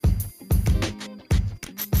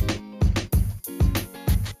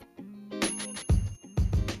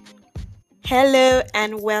Hello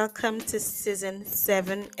and welcome to season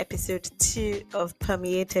 7, episode 2 of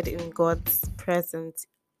Permeated in God's Presence.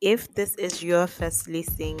 If this is your first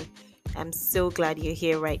listening, I'm so glad you're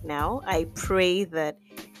here right now. I pray that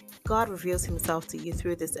God reveals himself to you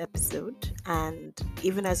through this episode and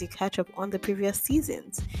even as you catch up on the previous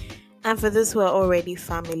seasons. And for those who are already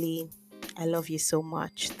family, I love you so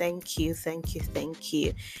much. Thank you, thank you, thank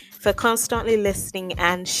you for constantly listening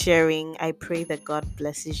and sharing. I pray that God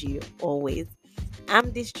blesses you always.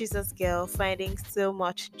 I'm this Jesus girl finding so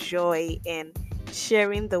much joy in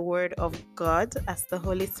sharing the word of God as the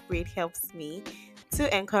Holy Spirit helps me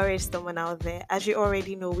to encourage someone out there. As you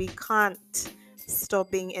already know, we can't stop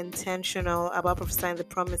being intentional about prophesying the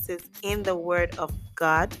promises in the word of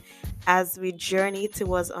God as we journey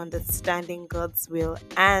towards understanding God's will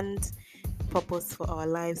and purpose for our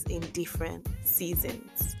lives in different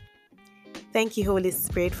seasons. Thank you, Holy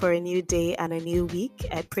Spirit, for a new day and a new week.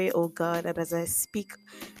 I pray, oh God, that as I speak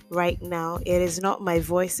right now, it is not my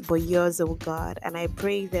voice but yours, oh God. And I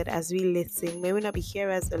pray that as we listen, may we not be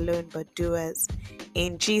hearers alone but doers.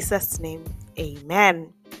 In Jesus' name,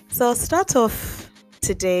 amen. So I'll start off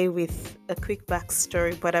today with a quick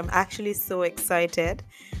backstory, but I'm actually so excited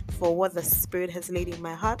for what the Spirit has laid in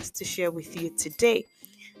my heart to share with you today.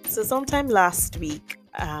 So sometime last week,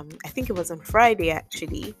 I think it was on Friday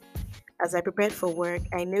actually, as I prepared for work,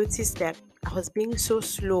 I noticed that I was being so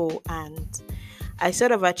slow and I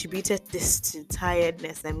sort of attributed this to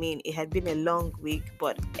tiredness. I mean, it had been a long week,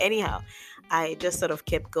 but anyhow, I just sort of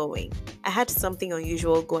kept going. I had something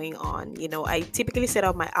unusual going on. I typically set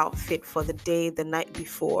out my outfit for the day the night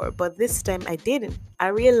before, but this time I didn't. I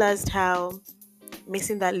realized how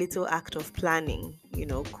missing that little act of planning,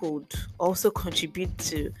 could also contribute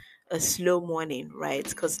to a slow morning, right?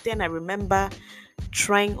 Because then I remember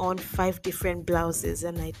trying on 5 different blouses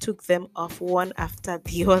and I took them off one after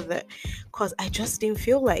the other because I just didn't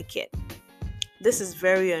feel like it. This is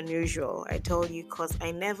very unusual, I tell you, because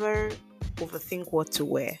I never overthink what to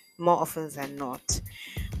wear more often than not.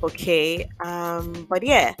 Okay, but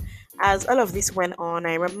yeah, as all of this went on,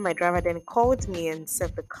 I remember my driver then called me and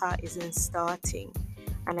said the car isn't starting.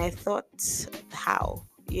 And I thought, how?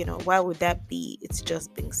 Why would that be? It's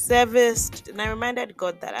just being serviced. And I reminded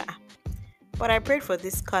God that but I prayed for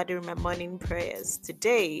this car during my morning prayers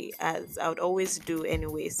today, as I would always do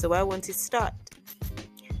anyway. So why won't it start?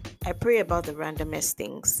 I pray about the randomest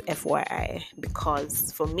things, FYI,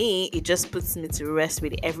 because for me, it just puts me to rest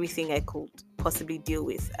with everything I could possibly deal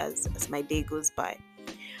with as my day goes by.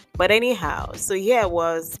 But anyhow, so yeah, I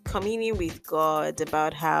was communing with God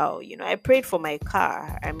about how, I prayed for my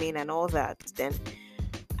car, and all that. Then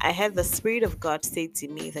I had the Spirit of God say to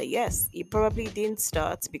me that yes, it probably didn't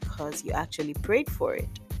start because you actually prayed for it.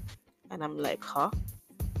 And I'm like, huh?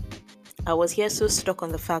 I was here so stuck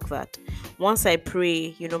on the fact that once I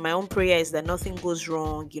pray, my own prayer is that nothing goes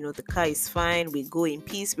wrong. The car is fine. We go in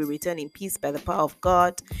peace. We return in peace by the power of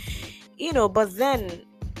God. But then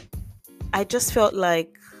I just felt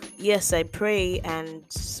like, yes, I pray, and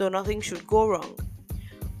so nothing should go wrong.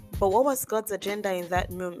 But what was God's agenda in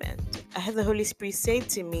that moment? I had the Holy Spirit say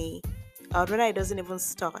to me, I'd rather it doesn't even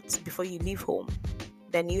start before you leave home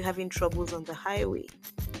than you having troubles on the highway.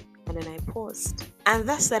 And then I paused. And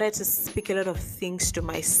that started to speak a lot of things to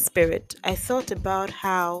my spirit. I thought about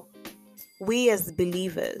how we as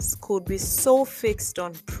believers could be so fixed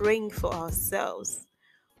on praying for ourselves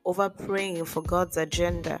over praying for God's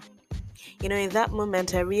agenda. In that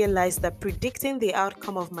moment, I realized that predicting the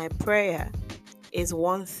outcome of my prayer is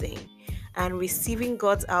one thing, and receiving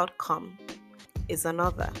God's outcome is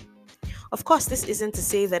another. Of course, this isn't to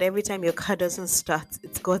say that every time your car doesn't start,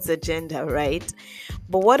 it's God's agenda, right?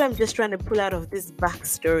 But what I'm just trying to pull out of this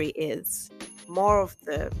backstory is more of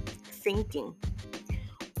the thinking.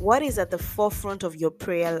 What is at the forefront of your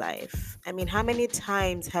prayer life? How many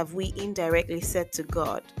times have we indirectly said to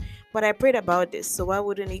God, but I prayed about this, so why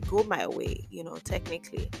wouldn't it go my way,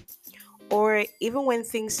 technically? Or even when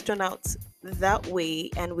things turn out that way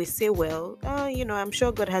and we say, well, I'm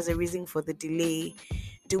sure God has a reason for the delay.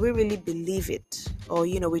 Do we really believe it? Or,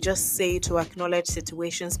 we just say to acknowledge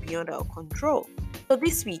situations beyond our control. So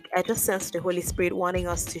this week, I just sensed the Holy Spirit wanting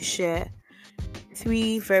us to share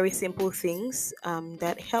 3 very simple things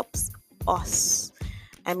that helps us.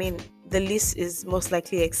 The list is most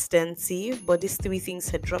likely extensive, but these 3 things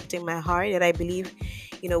had dropped in my heart that I believe,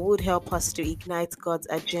 would help us to ignite God's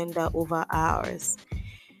agenda over ours.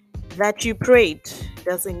 That you prayed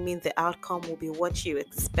doesn't mean the outcome will be what you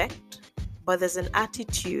expect, but there's an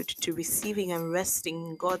attitude to receiving and resting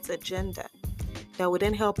in God's agenda that will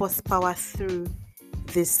then help us power through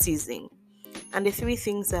this season. And the 3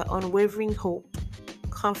 things are unwavering hope,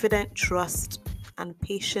 confident trust, and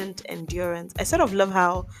patient endurance. I sort of love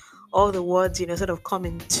how all the words, sort of come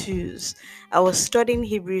in twos. I was studying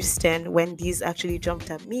Hebrews 10 when these actually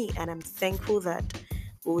jumped at me, and I'm thankful that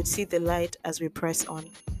we would see the light as we press on.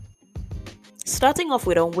 Starting off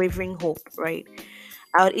with unwavering hope, right?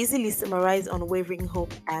 I would easily summarize unwavering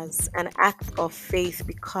hope as an act of faith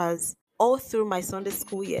because all through my Sunday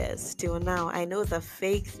school years till now, I know that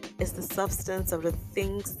faith is the substance of the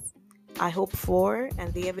things I hope for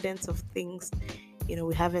and the evidence of things,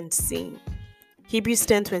 we haven't seen. Hebrews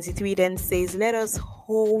 10:23 then says, "Let us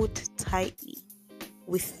hold tightly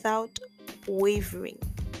without wavering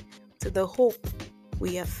to the hope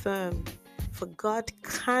we affirm, for God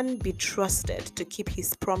can be trusted to keep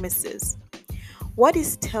his promises." What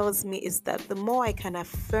this tells me is that the more I can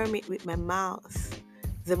affirm it with my mouth,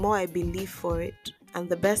 the more I believe for it. And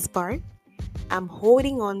the best part, I'm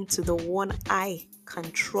holding on to the one I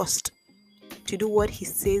can trust to do what he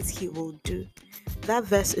says he will do. That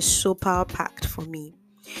verse is so power packed for me.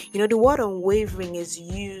 The word unwavering is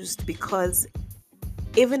used because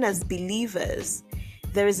even as believers,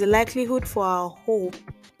 there is a likelihood for our hope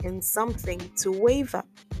in something to waver,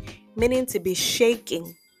 meaning to be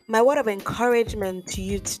shaking. My word of encouragement to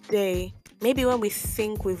you today, maybe when we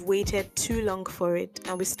think we've waited too long for it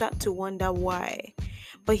and we start to wonder why.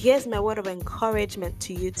 But here's my word of encouragement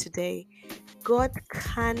to you today. God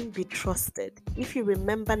can be trusted. If you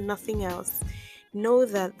remember nothing else, know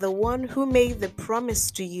that the one who made the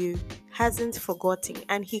promise to you hasn't forgotten,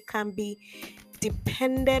 and he can be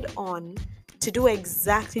depended on to do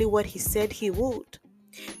exactly what he said he would.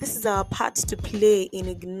 This is our part to play in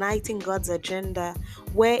igniting God's agenda,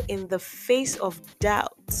 where in the face of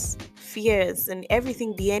doubts, fears, and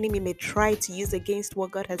everything the enemy may try to use against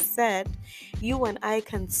what God has said, you and I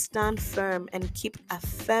can stand firm and keep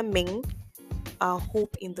affirming our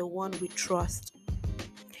hope in the one we trust.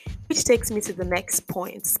 Which takes me to the next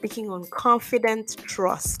point, speaking on confident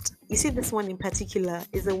trust. You see, this one in particular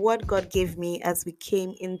is a word God gave me as we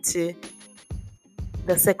came into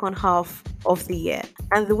the second half of the year.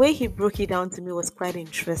 And the way he broke it down to me was quite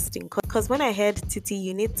interesting. Because when I heard, Titi,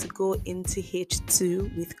 you need to go into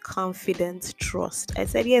H2 with confident trust, I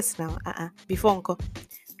said, yes, now, before Uncle.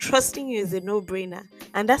 Trusting you is a no-brainer.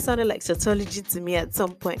 And that sounded like tautology to me at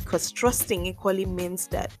some point, because trusting equally means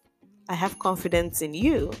that I have confidence in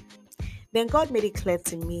you. Then God made it clear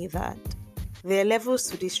to me that there are levels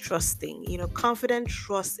to this trusting. Confident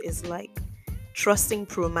trust is like trusting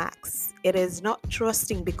Pro Max. It is not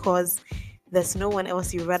trusting because there's no one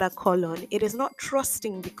else you rather call on. It is not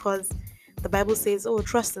trusting because the Bible says, oh,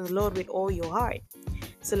 trust in the Lord with all your heart.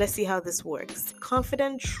 So let's see how this works.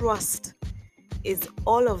 Confident trust is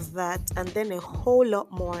all of that and then a whole lot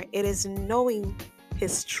more. It is knowing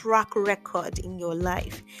his track record in your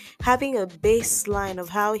life, having a baseline of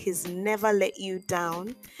how he's never let you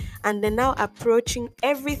down, and then now approaching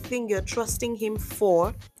everything you're trusting him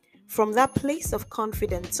for from that place of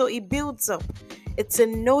confidence. So it builds up. It's a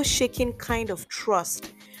no shaking kind of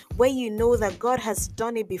trust where you know that God has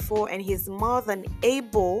done it before and he's more than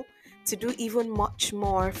able to do even much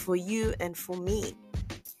more for you and for me.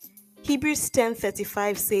 Hebrews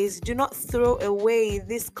 10:35 says, "Do not throw away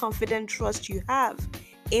this confident trust you have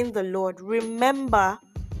in the Lord. Remember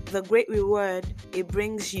the great reward it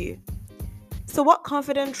brings you." So what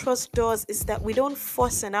confident trust does is that we don't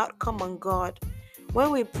force an outcome on God. When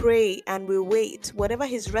we pray and we wait, whatever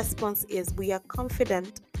his response is, we are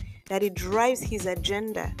confident that it drives his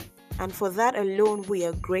agenda, and for that alone we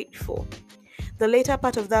are grateful. The later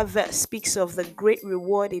part of that verse speaks of the great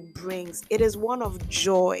reward it brings. It is one of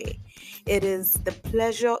joy. It is the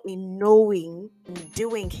pleasure in knowing and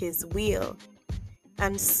doing his will.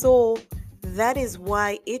 And so that is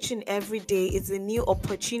why each and every day is a new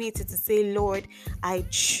opportunity to say, Lord, I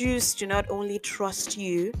choose to not only trust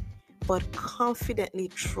you, but confidently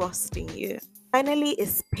trust in you. Finally,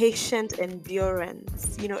 is patient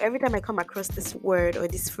endurance. Every time I come across this word or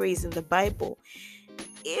this phrase in the Bible,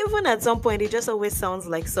 even at some point, it just always sounds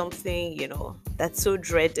like something, that's so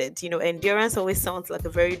dreaded. Endurance always sounds like a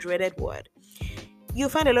very dreaded word. You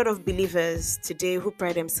find a lot of believers today who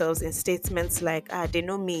pride themselves in statements like, they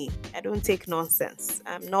know me. I don't take nonsense.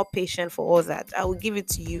 I'm not patient for all that. I will give it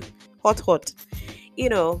to you. Hot.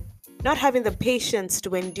 Not having the patience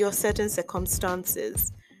to endure certain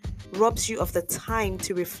circumstances robs you of the time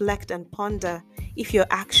to reflect and ponder if your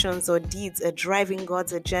actions or deeds are driving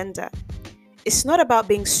God's agenda. It's not about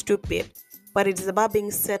being stupid, but it is about being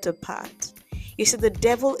set apart. You see, the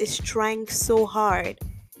devil is trying so hard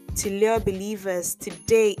to lure believers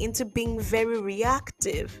today into being very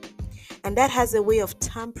reactive. And that has a way of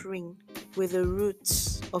tampering with the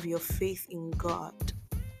roots of your faith in God.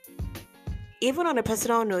 Even on a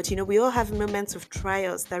personal note, we all have moments of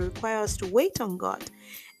trials that require us to wait on God.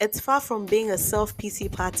 It's far from being a self pity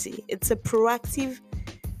party, it's a proactive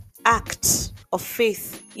act of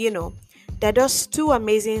faith, that does two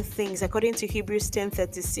amazing things according to Hebrews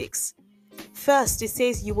 10:36. First, it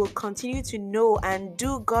says you will continue to know and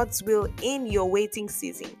do God's will in your waiting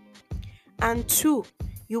season. And two,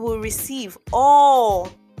 you will receive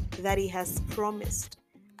all that He has promised.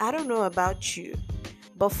 I don't know about you,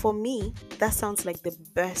 but for me, that sounds like the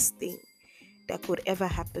best thing that could ever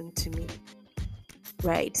happen to me.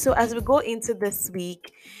 Right. So as we go into this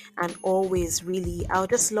week and always really, I would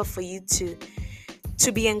just love for you to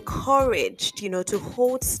be encouraged, to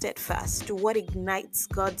hold steadfast to what ignites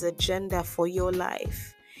God's agenda for your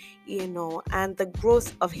life, and the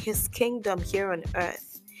growth of His kingdom here on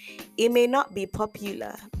earth. It may not be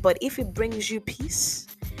popular, but if it brings you peace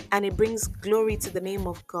and it brings glory to the name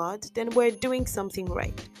of God, then we're doing something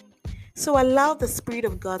right. So allow the Spirit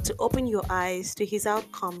of God to open your eyes to His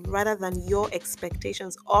outcome rather than your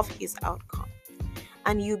expectations of His outcome.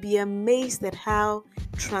 And you'll be amazed at how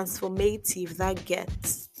transformative that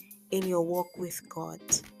gets in your walk with God.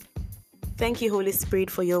 Thank you, Holy Spirit,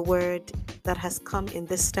 for your word that has come in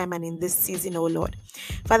this time and in this season, O Lord.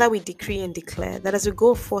 Father, we decree and declare that as we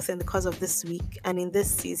go forth in the course of this week and in this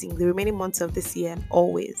season, the remaining months of this year and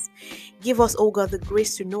always, give us, O God, the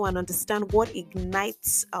grace to know and understand what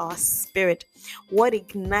ignites our spirit, what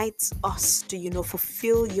ignites us to,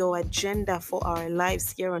 fulfill your agenda for our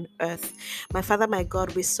lives here on earth. My Father, my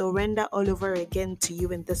God, we surrender all over again to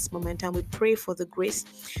you in this moment, and we pray for the grace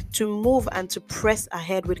to move and to press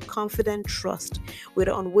ahead with confident trust, with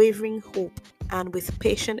unwavering hope, and with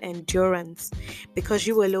patient endurance, because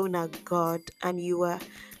you alone are God and you are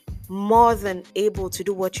more than able to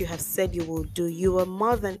do what you have said you will do. You are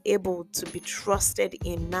more than able to be trusted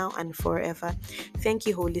in now and forever. Thank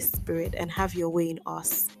you, Holy Spirit, and have your way in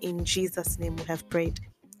us. In Jesus' name we have prayed.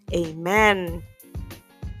 Amen.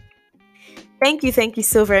 Thank you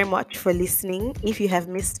so very much for listening. If you have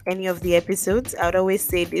missed any of the episodes, I would always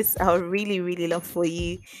say this: I would really, really love for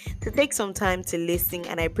you to take some time to listen,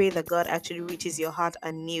 and I pray that God actually reaches your heart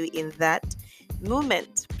anew in that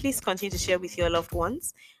moment. Please continue to share with your loved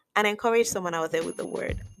ones and encourage someone out there with the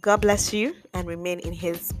word. God bless you and remain in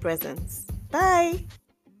His presence. Bye.